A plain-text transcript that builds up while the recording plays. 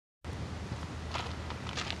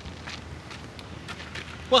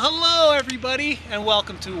Well, hello everybody, and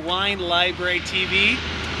welcome to Wine Library TV.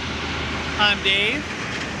 I'm Dave.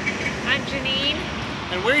 I'm Janine.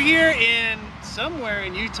 And we're here in somewhere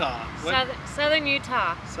in Utah. Southern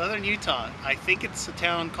Utah. Southern Utah. I think it's a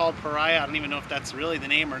town called Paria. I don't even know if that's really the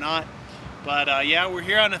name or not. But yeah, we're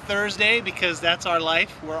here on a Thursday because that's our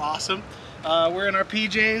life. We're awesome. We're in our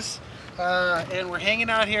PJs and we're hanging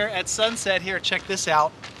out here at sunset here. Check this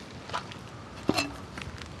out.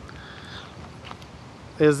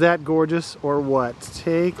 Is that gorgeous or what?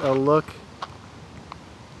 Take a look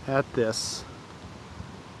at this.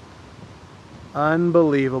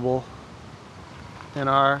 Unbelievable. And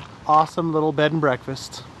our awesome little bed and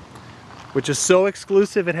breakfast, which is so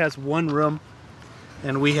exclusive. It has one room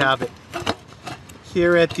and we have it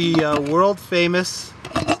here at the world famous,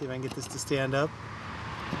 let's see if I can get this to stand up,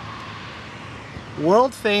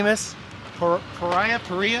 world famous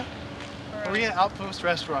Paria Outpost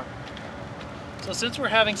Restaurant. So since we're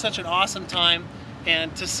having such an awesome time,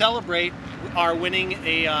 and to celebrate our winning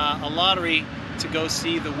a lottery to go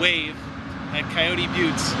see the Wave at Coyote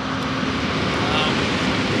Buttes,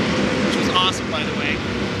 which was awesome, by the way.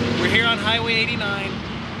 We're here on Highway 89,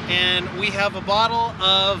 and we have a bottle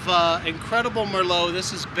of incredible Merlot.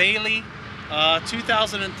 This is Baily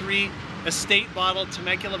 2003 estate bottle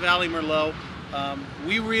Temecula Valley Merlot.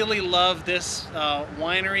 We really love this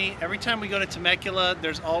winery. Every time we go to Temecula,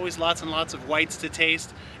 there's always lots and lots of whites to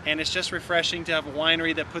taste, and it's just refreshing to have a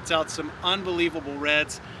winery that puts out some unbelievable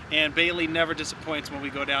reds, and Baily never disappoints when we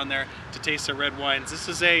go down there to taste their red wines. This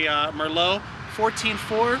is a Merlot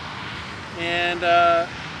 14.4, and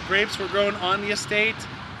grapes were grown on the estate.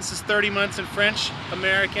 This is 30 months in French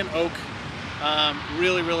American oak.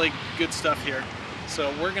 Really, really good stuff here.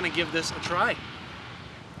 So we're gonna give this a try.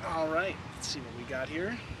 All right. Let's see what we got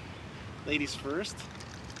here. Ladies first.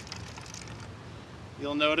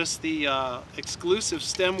 You'll notice the exclusive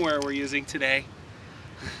stemware we're using today.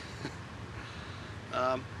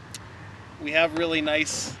 We have really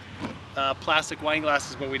nice plastic wine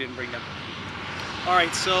glasses, but we didn't bring them. All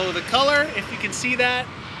right, so the color, if you can see that,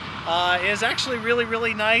 is actually really,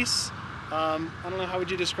 really nice. I don't know, how would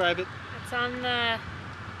you describe it? It's on the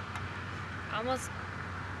almost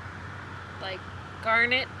like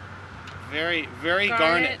garnet. Very, very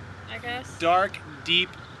garnet. I guess. Dark, deep,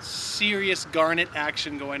 serious garnet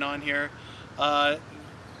action going on here.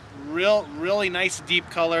 Really nice deep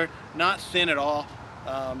color, not thin at all.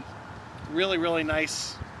 Really, really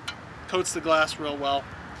nice. Coats the glass real well.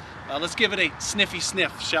 Let's give it a sniffy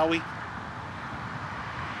sniff, shall we?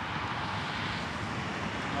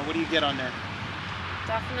 What do you get on there?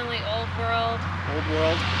 Definitely old world. Old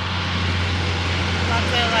world.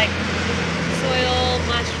 Lots of like soil,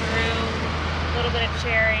 mushroom, a little bit of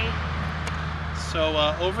cherry. So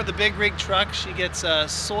over the big rig truck, she gets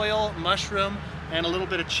soil, mushroom, and a little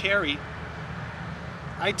bit of cherry.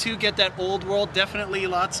 I too get that old world. Definitely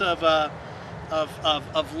lots of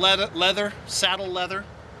leather, saddle leather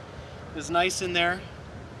is nice in there.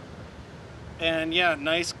 And yeah,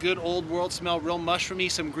 nice, good old world smell, real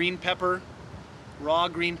mushroomy. Some green pepper, raw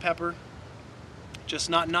green pepper. Just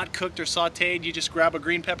not cooked or sauteed. You just grab a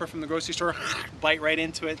green pepper from the grocery store, bite right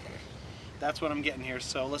into it. That's what I'm getting here.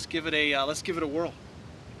 So let's give it a whirl.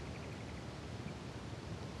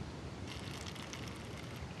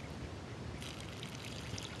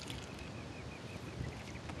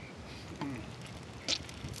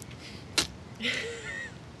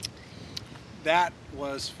 That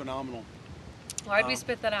was phenomenal. Why'd we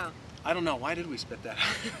spit that out? I don't know. Why did we spit that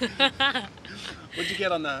out? What'd you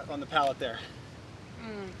get on the palate there?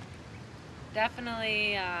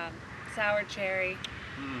 Definitely sour cherry.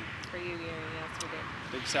 For you, Gary. Yes, we did.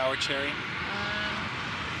 Big sour cherry.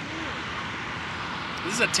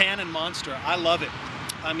 This is a tannin monster. I love it.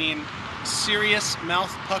 I mean, serious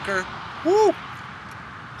mouth pucker. Woo!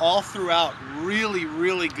 All throughout. Really,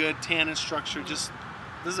 really good tannin structure. Just,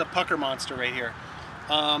 this is a pucker monster right here.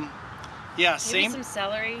 Yeah, same. Maybe some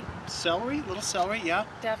celery. Celery, little celery, yeah.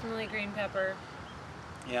 Definitely green pepper.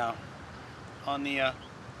 Yeah. On the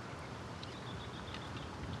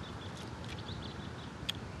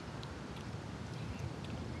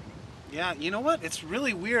yeah, you know what? It's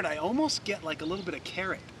really weird. I almost get like a little bit of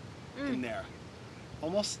carrot in there.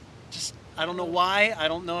 Almost just, I don't know why. I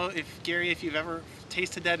don't know if, Gary, if you've ever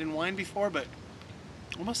tasted that in wine before, but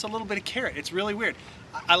almost a little bit of carrot. It's really weird.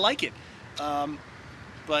 I like it.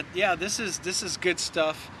 But yeah, this is good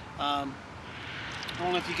stuff. I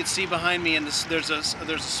don't know if you can see behind me, and there's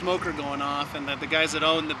a smoker going off, and the guys that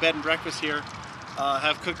own the bed and breakfast here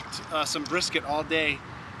have cooked some brisket all day,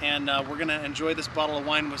 and we're gonna enjoy this bottle of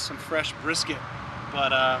wine with some fresh brisket.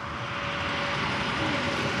 But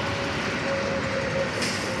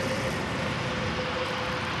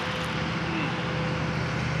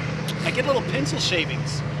I get little pencil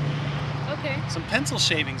shavings. Okay. Some pencil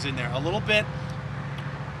shavings in there. A little bit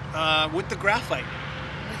with the graphite.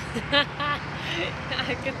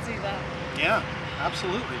 I could see that. Yeah,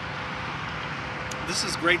 absolutely. This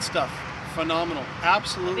is great stuff. Phenomenal.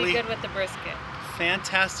 Absolutely. Be good with the brisket.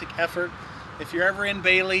 Fantastic effort. If you're ever in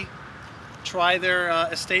Baily, try their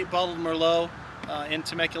estate bottled Merlot in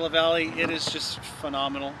Temecula Valley. It is just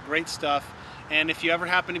phenomenal. Great stuff. And if you ever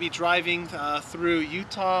happen to be driving through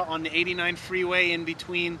Utah on the 89 freeway in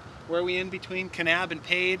between, where are we in between Kanab and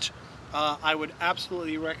Page, I would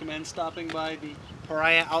absolutely recommend stopping by the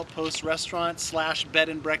Paria Outpost restaurant / bed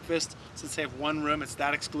and breakfast. Since they have one room, it's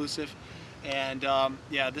that exclusive. And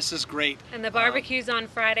yeah, this is great. And the barbecues on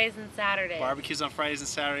Fridays and Saturdays. Barbecues on Fridays and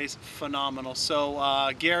Saturdays, phenomenal.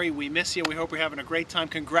 So Gary, we miss you. We hope you're having a great time.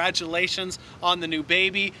 Congratulations on the new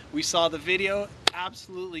baby. We saw the video,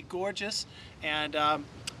 absolutely gorgeous. And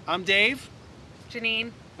I'm Dave.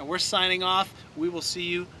 Janine. And we're signing off. We will see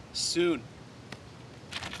you soon.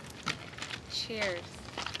 Cheers.